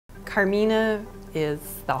Carmina is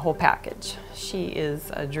the whole package. She is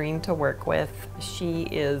a dream to work with. She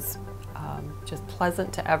is just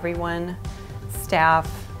pleasant to everyone, staff,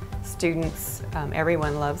 students,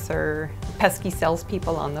 everyone loves her. Pesky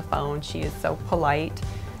salespeople on the phone. She is so polite.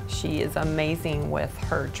 She is amazing with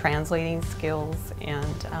her translating skills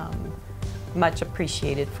and much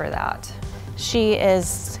appreciated for that. She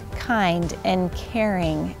is kind and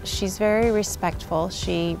caring. She's very respectful.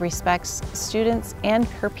 She respects students and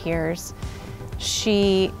her peers.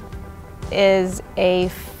 She is a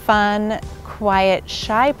fun, quiet,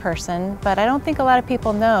 shy person, but I don't think a lot of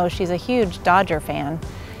people know she's a huge Dodger fan.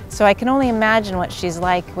 So I can only imagine what she's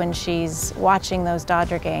like when she's watching those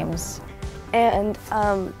Dodger games. And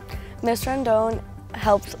Miss Rendon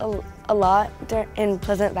helps a lot in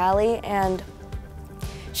Pleasant Valley, and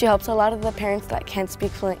she helps a lot of the parents that can't speak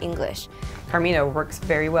fluent English. Carmina works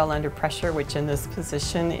very well under pressure, which in this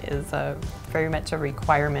position is very much a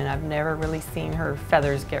requirement. I've never really seen her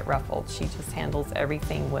feathers get ruffled. She just handles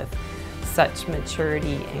everything with such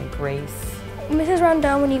maturity and grace. Mrs.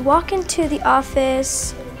 Rendon, when you walk into the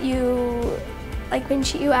office, you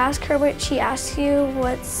ask her what she asks you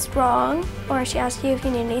what's wrong, or she asks you if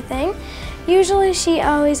you need anything. Usually she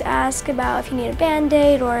always asks about if you need a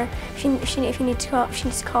Band-Aid, or if you need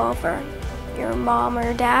to call for your mom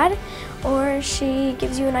or dad, or she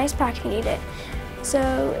gives you an ice pack if you need it. So,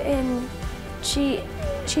 and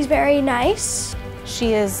she's very nice.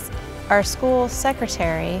 She is our school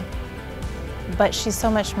secretary, but she's so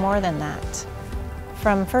much more than that.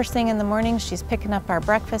 From first thing in the morning, she's picking up our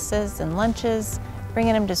breakfasts and lunches,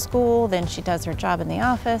 bringing them to school, then she does her job in the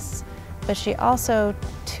office, but she also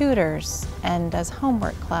tutors and does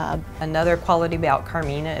homework club. Another quality about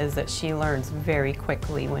Carmina is that she learns very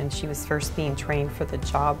quickly. When she was first being trained for the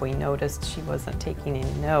job, we noticed she wasn't taking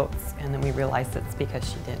any notes, and then we realized it's because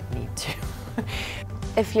she didn't need to.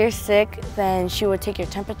 If you're sick, then she would take your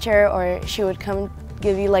temperature, or she would come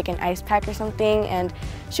give you like an ice pack or something, and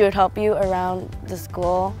she would help you around the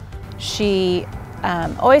school. She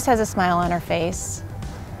always has a smile on her face,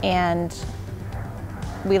 and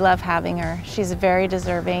we love having her. She's very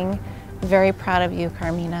deserving, very proud of you,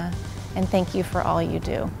 Carmina, and thank you for all you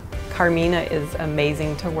do. Carmina is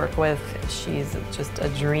amazing to work with. She's just a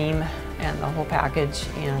dream and the whole package,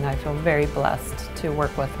 and I feel very blessed to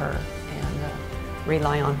work with her and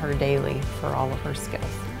rely on her daily for all of her skills.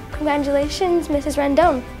 Congratulations, Mrs.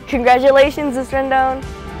 Rendon. Congratulations, Miss Rendon.